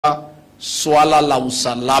swala la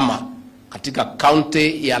usalama katika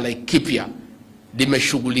kaunti ya Laikipia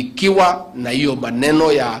limeshughulikiwa na hiyo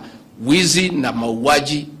maneno ya wizi na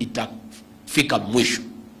mauaji itafika mwisho.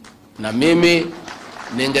 Na mimi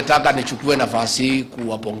ningetaka nichukue nafasi hii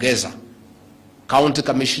kuwapongeza county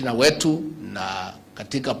commissioner wetu na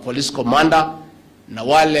katika police commander na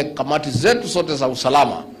wale kamati zetu sote za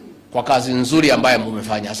usalama kwa kazi nzuri ambayo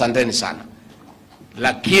mmefanya. Asanteni sana.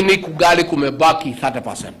 Lakini kugali kumebaki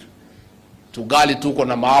 30%. Tugali tuko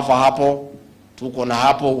na maafa hapo, tuko na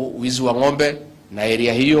hapo wizi wa ng'ombe na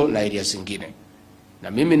area hiyo na area zingine.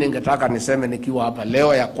 Na mimi ningetaka niseme nikiwa hapa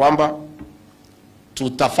leo ya kwamba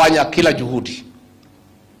tutafanya kila juhudi.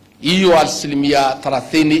 Hiyo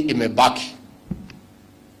 30% imebaki.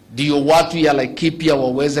 Ndio watu ya Laikipia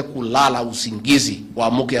waweze kulala usingizi,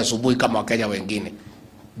 waamuke asubuhi kama Wakenya wengine.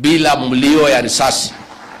 Bila mlio ya risasi,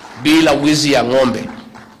 bila wizi ya ng'ombe,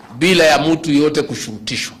 bila ya mtu yote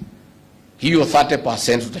kushurutishwa. Hiyo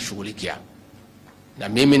 30% tutashughulikia. Na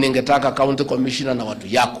mimi ningetaka county commissioner na watu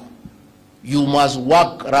yako, you must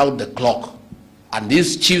work around the clock, and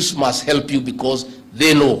these chiefs must help you because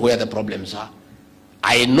they know where the problems are.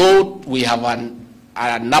 I know we have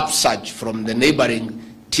an upsurge from the neighboring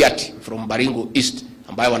Tiati, from Baringo East,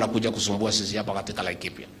 ambayo wanakuja kusumbua sisi hapa katika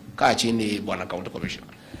Laikipia. Kaa chini bwana county commissioner.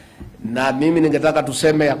 Na mimi ningetaka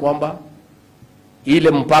tuseme ya kwamba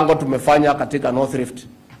ile mpango tumefanya katika North Rift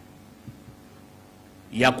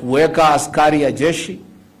ya kuweka askari ya jeshi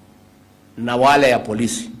na wale ya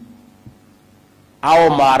polisi, au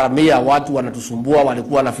maharamia watu wanatusumbua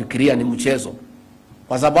walikuwa wanafikiria ni mchezo,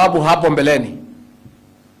 kwa sababu hapo mbeleni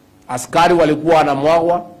askari walikuwa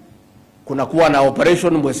wanamwagwa, kunakuwa na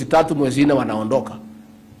operation mwezi 3 mwezi 4 wanaondoka,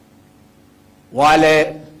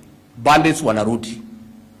 wale bandits wanarudi.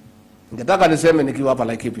 Ningetaka niseme nikiwa hapa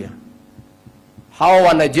Laikipia, hao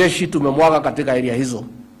wanajeshi tumemwaga katika area hizo,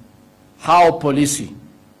 hao polisi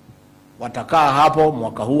watakaa hapo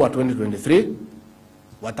mwaka huu wa 2023,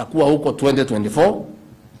 watakuwa huko 2024,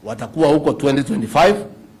 watakuwa huko 2025,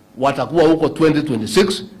 watakuwa huko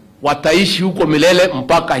 2026, wataishi huko milele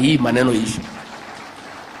mpaka hii maneno ishi.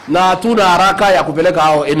 Na hatuna haraka ya kupeleka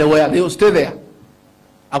hao anywhere, they will stay there.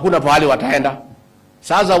 Hakuna pahali wataenda.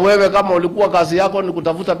 Sasa wewe kama ulikuwa kazi yako ni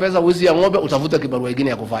kutafuta pesa wizi ya ng'ombe, utafuta kibarua kingine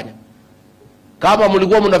ya kufanya. Kama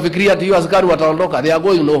mlikuwa mnafikiria ati askari wataondoka, they are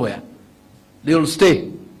going nowhere. They will stay.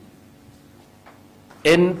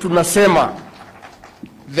 And tunasema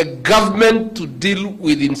the government to deal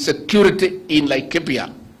with insecurity in Laikipia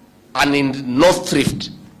and in North Rift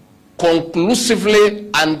conclusively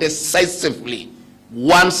and decisively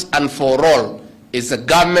once and for all is a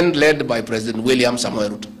government led by President William Samoei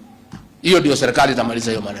Ruto. Hiyo ndio serikali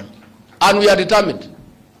itamaliza hiyo maneno. And we are determined.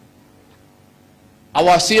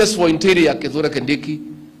 Our CS for Interior, Kithure Kindiki,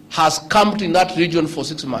 has camped in that region for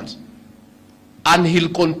 6 months. And he'll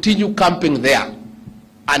continue camping there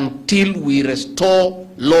until we restore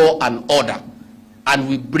law and order and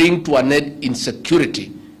we bring to an end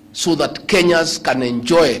insecurity so that Kenyans can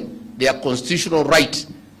enjoy their constitutional right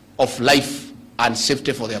of life and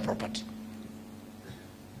safety for their property.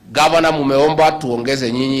 Governor, mumeomba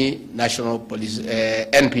tuongeze nyinyi National Police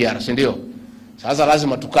NPR, si ndio? Sasa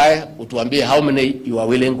lazima tukae utuambie how many you are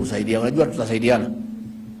willing kusaidia. Unajua tutasaidiana.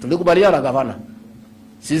 Tulikubaliana governor.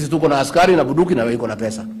 Sisi tuko na askari na buduki na wewe uko na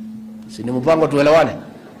pesa. Si ni mpango tuelewane?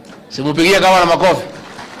 Simupigie governor makofi.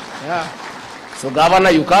 Yeah. So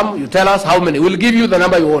governor, you come, you tell us how many. We'll give you the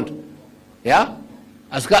number you want. Yeah?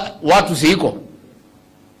 Watu si iko.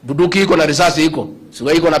 Buduki iko na risasi iko.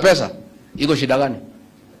 Siwe iko na pesa. Iko shida gani?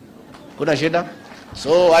 Kuna shida?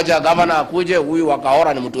 So acha governor akuje, huyu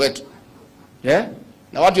wakaora ni mtu wetu. Yeah?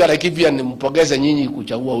 Na watu ya Laikipia nimpongeze nyinyi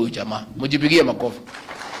kuchagua huyu jamaa. Mjipigie makofi.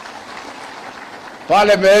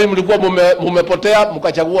 Pale mbele mlikuwa mumepotea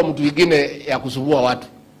mkachagua mtu mwingine ya kusumbua watu.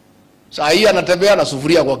 Saa hii anatembea na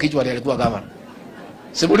sufuria kwa kichwa alikuwa governor.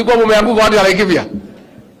 Si mlikuwa mumeanguka watu ya Laikipia?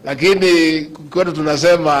 Lakini kwetu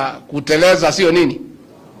tunasema kuteleza sio nini?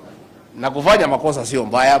 Na kufanya makosa sio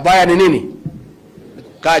mbaya. Baya ni nini?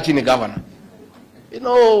 Kaa chini governor. You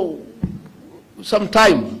know,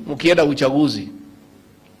 sometime mkienda uchaguzi,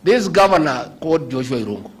 this governor called Joshua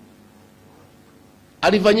Irungu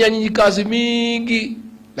alifanyia nyinyi kazi mingi,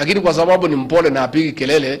 lakini kwa sababu ni mpole na apigi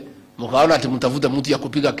kelele, mkaona ati mtafuta mtu ya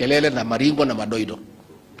kupiga kelele na maringo na madoido.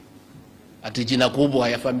 Ati jina kubwa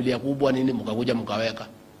ya familia kubwa nini mkakuja mkaweka.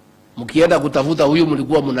 Mkienda kutafuta huyu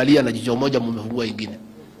mlikuwa mnalia na jicho moja mmefungua ingine.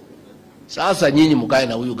 Sasa nyinyi mkae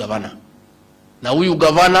na huyu governor. Na huyu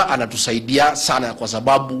governor anatusaidia sana kwa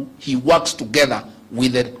sababu he works together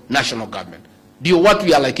with the national government. Ndio watu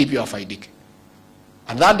ya Laikipia wafaidike.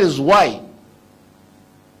 And that is why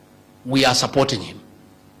we are supporting him.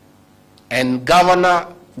 And governor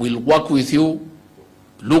will work with you,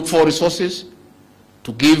 look for resources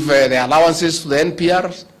to give the allowances to the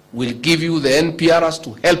NPRs, will give you the NPRs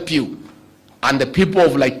to help you and the people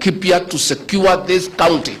of Laikipia to secure this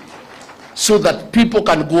county so that people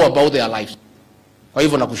can go about their lives. Kwa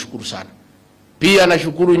hivyo nakushukuru sana. Pia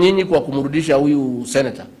nashukuru nyinyi kwa kumrudisha huyu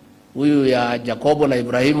senator, huyu ya Jacobo na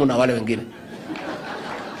Ibrahimu na wale wengine.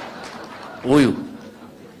 Huyu.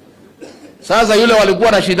 Sasa yule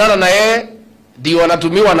walikuwa na shindana na yeye ndio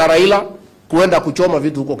wanatumiwa na Raila kuenda kuchoma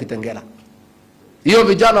vitu huko Kitengela. Hiyo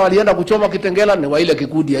vijana walienda kuchoma Kitengela ni wa ile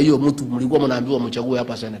kikundi ya hiyo mtu mlikuwa mnaambiwa mchague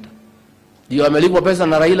hapa senator. Ndio amelipwa pesa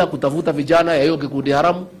na Raila kutafuta vijana ya hiyo kikundi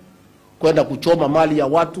haramu kwenda kuchoma mali ya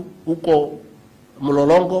watu huko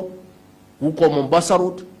Mlolongo, huko Mombasa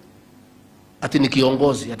Road. Ati ni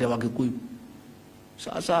kiongozi ati wa Kikuyu.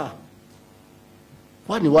 Sasa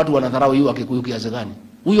kwani watu wanadharau hiyo wa Kikuyu kiasi gani?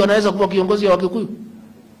 Huyu anaweza kuwa kiongozi wa Kikuyu?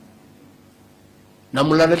 Na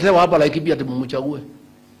mnaletewa hapa Laikipia ati mumchague.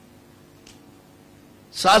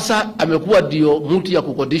 Sasa amekuwa ndio mtu ya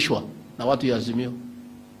kukodishwa na watu ya Azimio.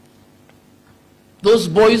 Those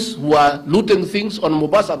boys who are looting things on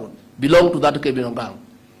Mombasa Road belong to that criminal gang.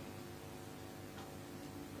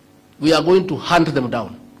 We are going to hunt them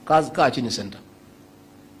down. Kaa chini center.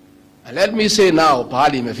 And let me say now,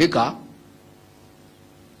 pahali imefika,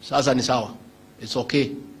 sasa ni sawa. It's okay.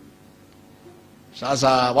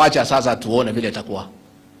 Sasa wacha sasa tuone vile itakuwa.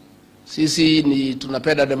 Sisi ni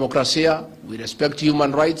tunapenda demokrasia, we respect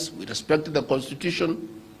human rights, we respect the constitution.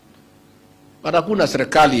 But hakuna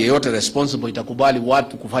serikali yeyote responsible itakubali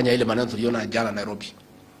watu kufanya ile maneno tuliona jana Nairobi.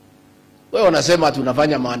 Wewe unasema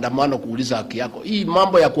tunafanya maandamano kuuliza haki yako. Hii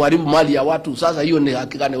mambo ya kuharibu mali ya watu, sasa hiyo ni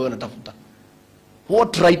haki gani wewe unatafuta?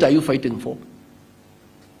 What right are you fighting for?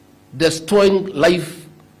 Destroying life.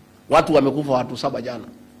 Watu wamekufa watu 7 jana.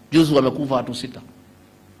 Juzi wamekufa watu 6.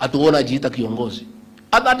 Atuona jiita kiongozi.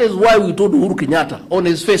 And that is why we told Uhuru Kenyatta on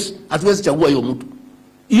his face, hatuwezi chagua hiyo mtu.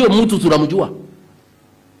 Hiyo mtu tunamjua.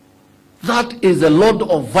 That is a lot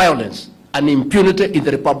of violence and impunity in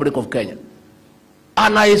the Republic of Kenya.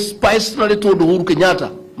 And I personally told Uhuru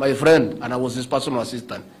Kenyatta, my friend, and I was his personal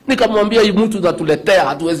assistant, nikamwambia hii mtu natuletea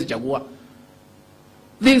hatuwezi chagua.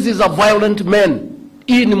 This is a violent man.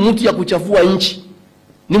 Hii ni mtu ya kuchafua nchi.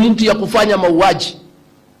 Ni mtu ya kufanya mauaji.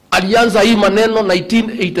 Alianza hii maneno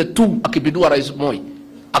 1982 akipindua Rais Moi,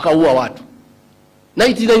 akaua watu.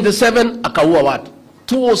 1997 akaua watu.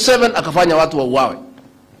 2007 akafanya watu wauawe.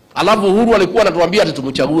 Alafu Uhuru alikuwa anatuambia ati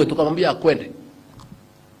tumchague, tukamwambia akwende.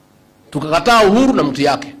 Tukakataa Uhuru na mtu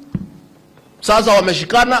yake. Sasa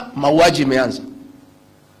wameshikana, mauaji imeanza.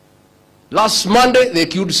 Last Monday they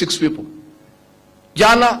killed 6 people.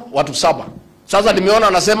 Jana watu 7. Sasa nimeona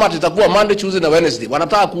anasema tutakuwa Monday, Tuesday na Wednesday.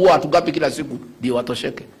 Wanataka kuua watu ngapi kila siku ndio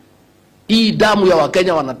watosheke? Hii damu ya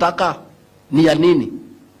Wakenya wanataka ni ya nini?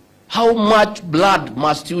 How much blood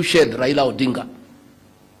must you shed, Raila Odinga,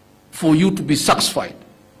 for you to be satisfied?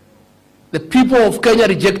 The people of Kenya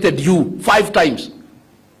rejected you 5 times.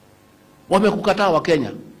 Wamekukataa wa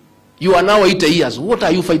Kenya. You are now 80 years. What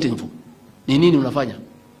are you fighting for? Ni nini unafanya?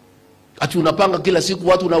 Ati unapanga kila siku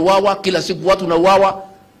watu wanauawa, kila siku watu wanauawa,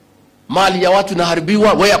 mali ya watu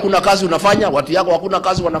inaharibiwa, wewe hakuna kazi unafanya, watu yako hakuna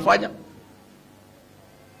kazi wanafanya.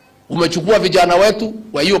 Umechukua vijana wetu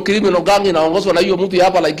wa hiyo criminal gang inaongozwa na hiyo mtu ya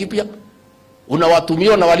hapa Laikipia,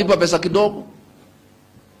 unawatumia na walipa pesa kidogo.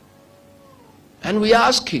 And we are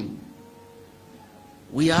asking.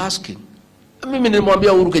 Mimi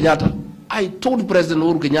nilimwambia Uhuru Kenyatta, I told President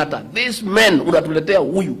Uhuru Kenyatta, this man unatuletea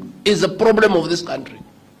huyu is a problem of this country.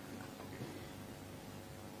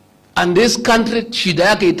 And this country shida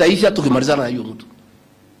yake itaisha tukimalizana na hiyo mtu.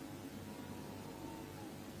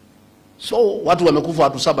 So watu wamekufa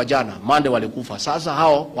watu 7 jana, Monday walikufa. Sasa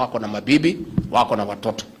hao wako na mabibi, wako na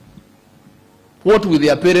watoto. What with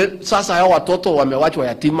their parents? Sasa hao watoto wamewachwa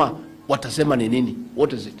yatima, watasema ni nini?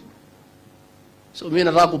 What is it? So mimi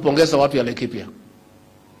nataka kupongeza watu ya Laikipia.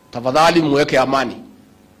 Tafadhali muweke amani.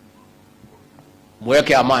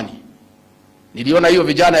 Muweke amani. Niliona hiyo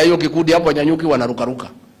vijana ya hiyo kikundi hapo Nyanyuki wanarukaruka.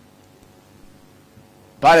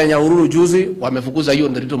 Pale Nyahururu juzi wamefukuza hiyo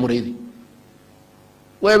Nderitu Mureithi.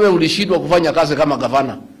 Wewe ulishindwa kufanya kazi kama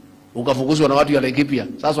gavana, ukafukuzwa na watu ya Laikipia.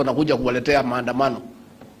 Sasa wanakuja kuwaletea maandamano.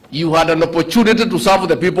 You had an opportunity to serve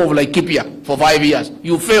the people of Laikipia for 5 years.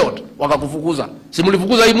 You failed, wakakufukuza. Si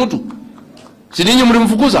mlifukuza hii mtu? Si ninyi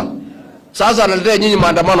mlimfukuza? Sasa analetea nyinyi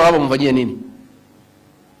maandamano hapa mfanyie nini?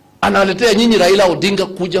 Analetea nyinyi Raila Odinga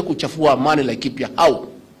kuja kuchafua amani Laikipia.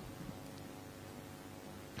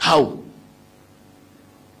 How?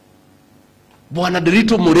 Bwana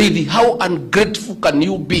Nderitu Mureithi, how ungrateful can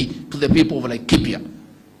you be to the people of Laikipia?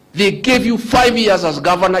 They gave you 5 years as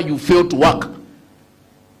governor, you failed to work.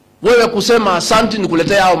 Wewe kusema asanti ni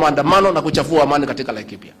kuletea hao maandamano na kuchafua amani katika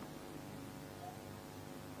Laikipia.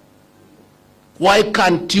 Why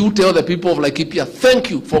can't you tell the people of Laikipia,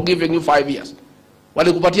 thank you for giving you 5 years?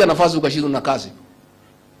 Walikupatia nafasi ukashindwa na kazi.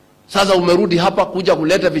 Sasa umerudi hapa kuja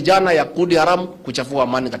kuleta vijana ya kundi haramu kuchafua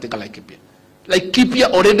amani katika Laikipia.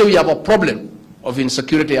 Laikipia already we have a problem of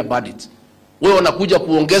insecurity ya bandits. Wewe unakuja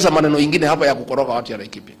kuongeza maneno mengine hapa ya kukoroga watu ya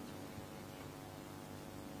Laikipia.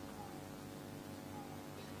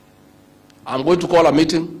 I'm going to call a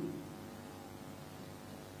meeting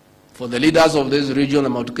for the leaders of this region, the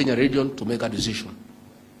Mount Kenya region, to make a decision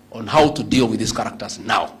on how to deal with these characters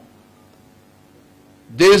now.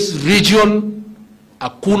 This region,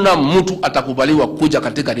 hakuna mtu atakubaliwa kuja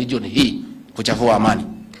katika region hii kuchafua amani.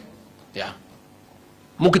 Yeah.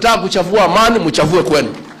 Mkitaka kuchafua amani, mchafue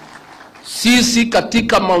kwenu. Sisi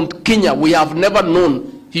katika Mount Kenya, we have never known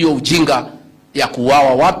hiyo ujinga ya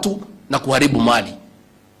kuwawa watu na kuharibu mali.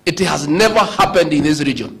 It has never happened in this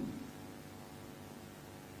region.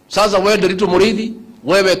 Sasa wewe Derito Murithi,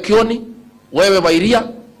 wewe Kioni, wewe Wairia,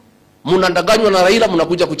 mnandanganywa na Raila,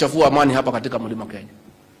 mnakuja kuchafua amani hapa katika Mlima Kenya.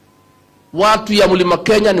 Watu ya Mlima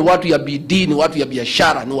Kenya ni watu ya bidii, ni watu ya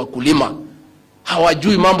biashara, ni wakulima.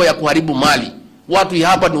 Hawajui mambo ya kuharibu mali. Watu ya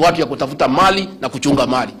hapa ni watu ya kutafuta mali na kuchunga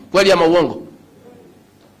mali. Kweli ama uongo?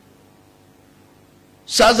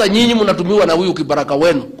 Sasa nyinyi mnatumiwa na huyu kibaraka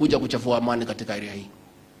wenu kuja kuchafua amani katika area hii.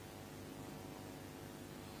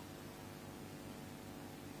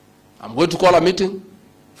 I'm going to call a meeting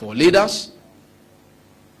for leaders.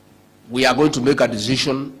 We are going to make a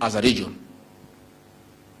decision as a region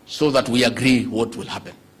so that we agree what will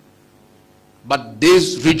happen. But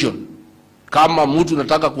this region, kama mtu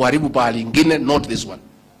nataka kuharibu pahali ingine, not this one.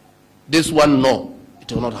 This one, no,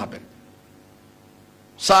 it will not happen.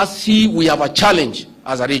 Sasa we have a challenge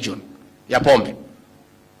as a region ya pombe.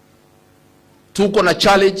 Tuko na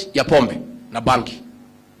challenge ya pombe na banki.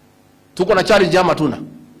 Tuko na challenge ya matuna.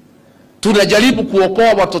 Tunajaribu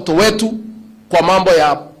kuokoa watoto wetu kwa mambo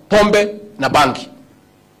ya pombe na banki.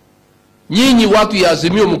 Nyinyi watu ya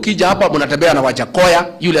Azimio mkija hapa mnatembea na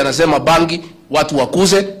Wajakoya, yule anasema bangi watu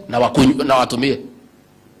wakuze na watumie.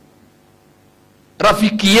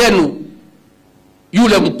 Rafiki yenu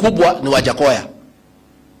yule mkubwa ni Wajakoya.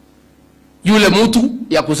 Yule mtu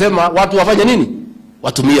ya kusema watu wafanye nini?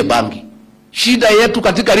 Watumie bangi. Shida yetu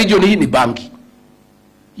katika region hii ni bangi.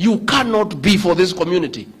 You cannot be for this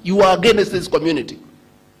community. You are against this community.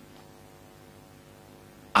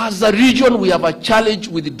 As a region, we have a challenge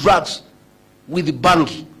with the drugs, with the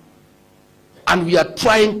bangi. And we are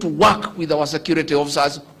trying to work with our security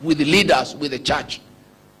officers, with the leaders, with the church,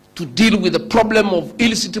 to deal with the problem of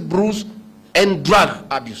illicit brews and drug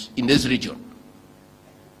abuse in this region.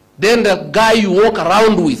 Then the guy you walk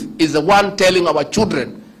around with is the one telling our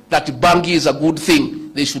children that bangi is a good thing.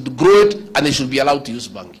 They should grow it and they should be allowed to use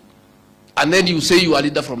bangi. And then you say you are a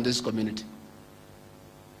leader from this community.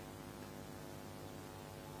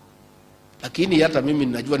 Lakini hata mimi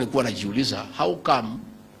ninajua nilikuwa najiuliza, how come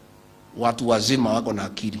watu wazima wako na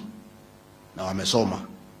akili na wamesoma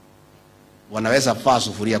wanaweza faa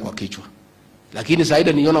sufuria kwa kichwa, lakini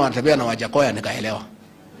saida niona wanatembea na Wajakoya nikaelewa.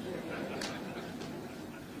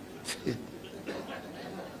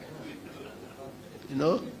 You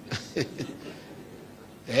know?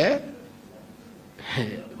 Eh?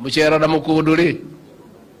 Mchera na mukuduri.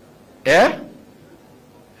 Eh?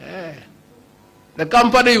 Eh. The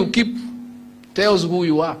company you keep tells who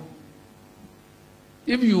you are.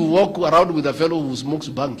 If you walk around with a fellow who smokes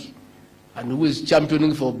bangi and who is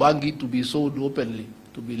championing for bangi to be sold openly,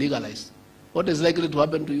 to be legalized, what is likely to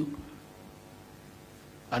happen to you?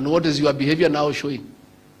 And what is your behavior now showing?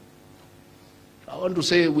 I want to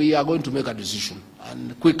say we are going to make a decision,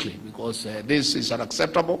 and quickly, because this is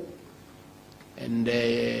unacceptable. And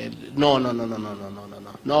no,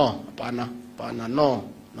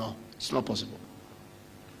 it's not possible.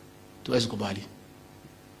 Tuwezi kubali.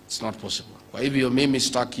 It's not possible. Kwa hivyo mimi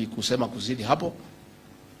sitaki kusema kuzidi hapo.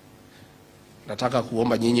 Nataka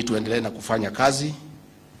kuomba nyinyi tuendelee na kufanya kazi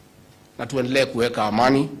na tuendelee kuweka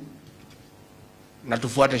amani na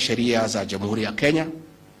tufuate sheria za Jamhuri ya Kenya.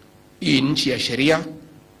 Hii nchi ya sheria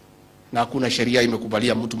na hakuna sheria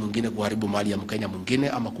imekubalia mtu mwingine kuharibu mali ya Mkenya mwingine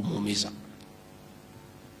ama kumuumiza.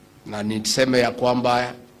 Na niseme ya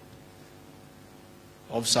kwamba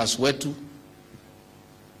officers wetu,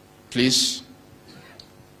 please,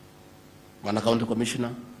 wana county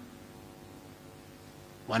commissioner,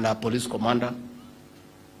 wana police commander,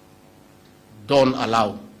 don't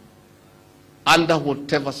allow, under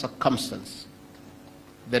whatever circumstance,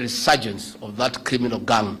 the resurgence of that criminal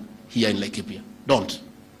gang here in Laikipia. Don't.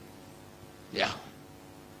 Yeah.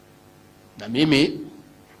 Na mimi,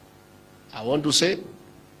 I want to say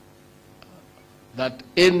that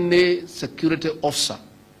any security officer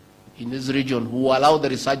in this region who allow the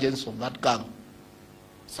resurgence of that gang,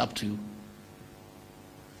 it's up to you.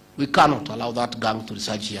 We cannot allow that gang to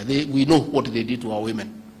resurge here. We know what they did to our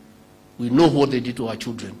women. We know what they did to our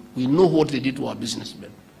children. We know what they did to our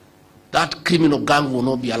businessmen. That criminal gang will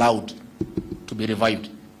not be allowed to be revived.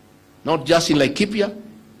 Not just in Laikipia,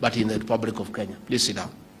 but in the Republic of Kenya. Please sit down.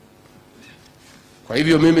 Kwa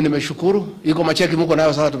hivyo mimi nimeshukuru. Iko macheki mko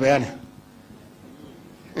nayo sasa tupeane.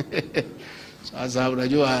 Sasa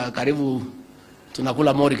unajua karibu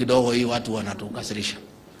tunakula mori kidogo, hii watu wanatukasirisha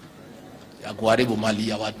ya kuharibu mali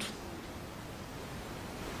ya watu.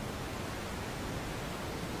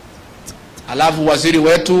 Alafu waziri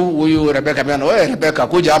wetu huyu Rebeka Miano, wewe Rebeka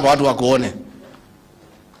kuja hapa watu wakuone.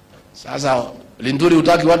 Sasa Linduri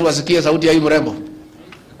utaki watu wasikie sauti ya hii mrembo.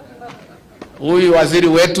 Huyu waziri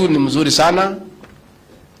wetu ni mzuri sana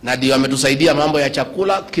na ndio ametusaidia mambo ya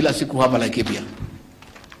chakula kila siku hapa Laikipia.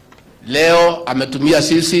 Leo ametumia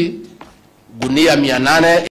sisi gunia 800